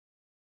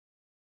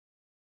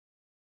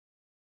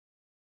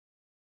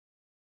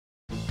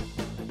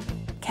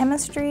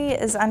Chemistry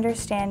is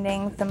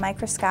understanding the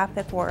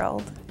microscopic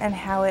world and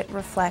how it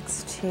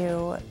reflects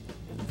to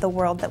the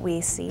world that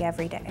we see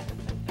every day.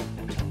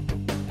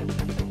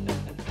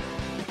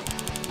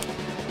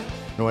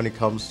 When it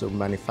comes to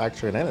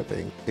manufacturing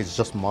anything, it's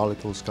just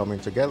molecules coming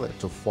together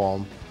to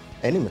form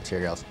any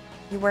materials.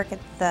 You work at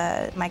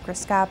the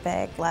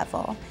microscopic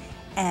level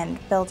and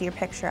build your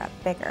picture up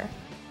bigger.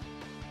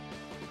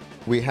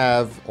 We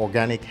have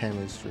organic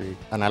chemistry,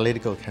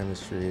 analytical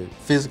chemistry,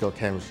 physical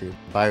chemistry,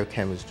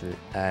 biochemistry,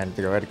 and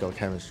theoretical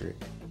chemistry.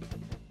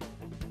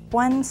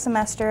 1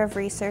 semester of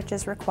research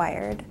is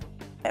required.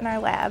 In our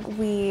lab,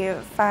 we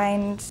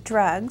find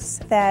drugs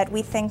that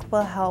we think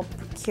will help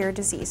cure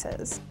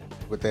diseases.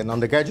 With an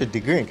undergraduate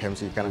degree in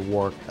chemistry, you can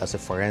work as a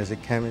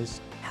forensic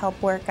chemist. Help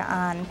work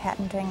on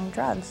patenting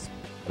drugs.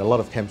 A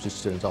lot of chemistry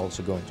students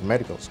also go into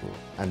medical school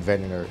and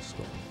veterinary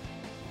school.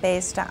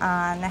 Based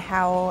on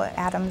how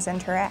atoms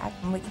interact,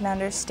 we can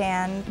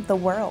understand the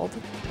world.